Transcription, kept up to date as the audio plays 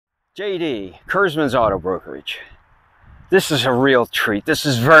JD, Kurzman's Auto Brokerage. This is a real treat. This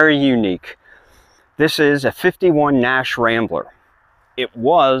is very unique. This is a 51 Nash Rambler. It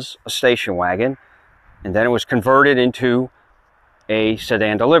was a station wagon, and then it was converted into a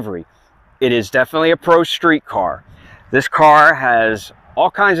sedan delivery. It is definitely a pro street car. This car has all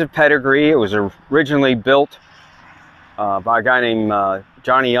kinds of pedigree. It was originally built by a guy named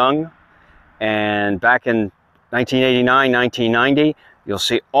Johnny Young, and back in 1989, 1990, you'll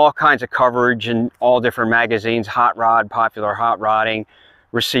see all kinds of coverage in all different magazines. Hot Rod, Popular Hot Rodding,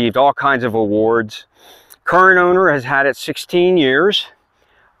 received all kinds of awards. Current owner has had it 16 years.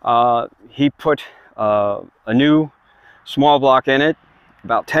 He put a new small block in it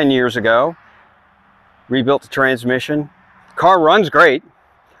about 10 years ago. Rebuilt the transmission. Car runs great.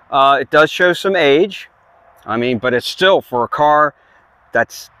 It does show some age. I mean, but it's still, for a car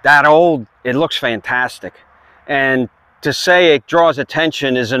that's that old, it looks fantastic. And to say it draws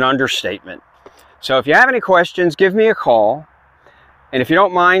attention is an understatement. So if you have any questions, give me a call. And if you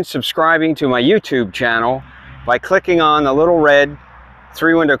don't mind subscribing to my YouTube channel by clicking on the little red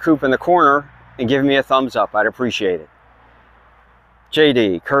 3-window coupe in the corner and giving me a thumbs up, I'd appreciate it.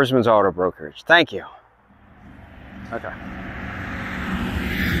 JD, Kurzman's Auto Brokerage. Thank you. Okay.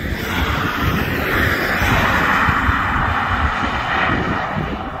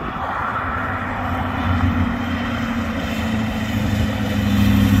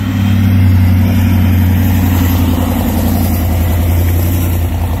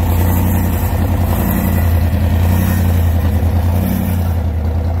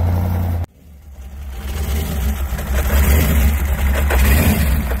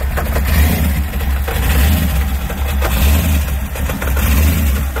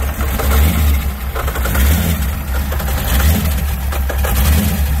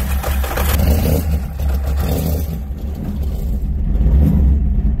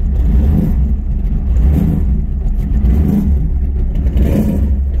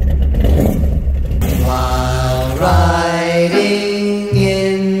 Riding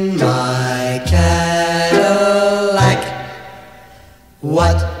in my Cadillac,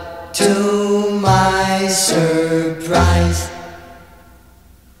 what to my surprise,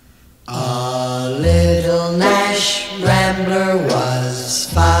 a little Nash Rambler was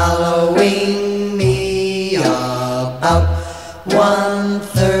following me, about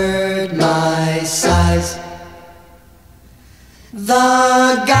 1/3 my size.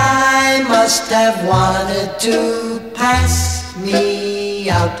 The guy must have wanted to pass me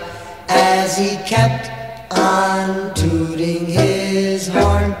out, as he kept on tooting his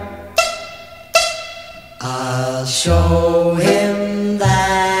horn. I'll show him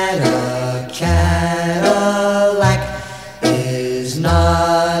that a Cadillac is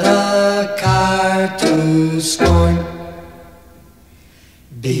not a car to scorn.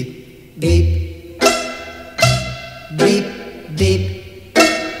 Beep, beep, beep, beep.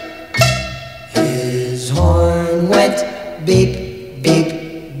 His horn went beep,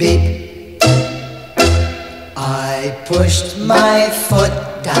 beep, beep. I pushed my foot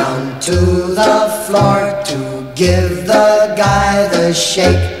down to the floor to give the guy the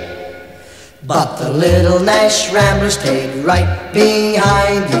shake, but the little Nash Rambler stayed right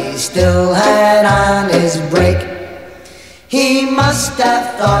behind. He still had on his brake. He must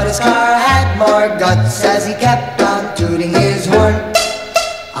have thought his car had more guts, as he kept on tooting his horn.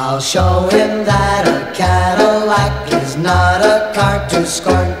 I'll show him that a Cadillac is not a car to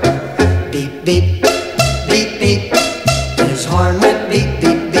scorn. Beep, beep, beep, beep. His horn went beep,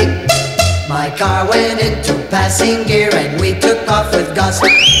 beep, beep. My car went into passing gear and we took off with gust.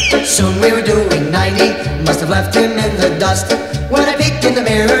 Soon we were doing 90, must have left him in the dust. When I peeked in the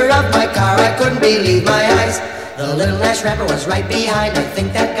mirror of my car, I couldn't believe my eyes. The little Nash Rambler was right behind. I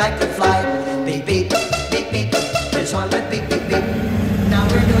think that guy could fly. Beep, beep, beep, beep. His horn went beep, beep, beep. Now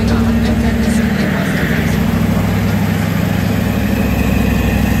we're doing 110. This certainly was the race.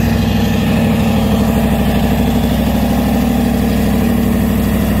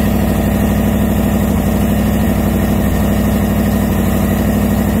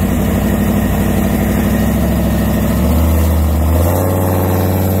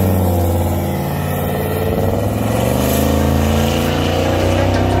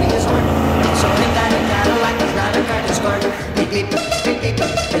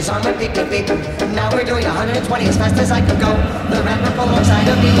 His arm went beep, beep, beep. Now we're doing 120 as fast as I could go. The Rambler pulled alongside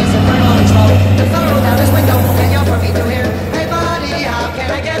of me as if we're going slow. The fellow rolled down his window and yelled for me to hear, "Hey buddy, how can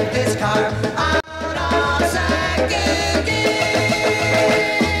I get this car?"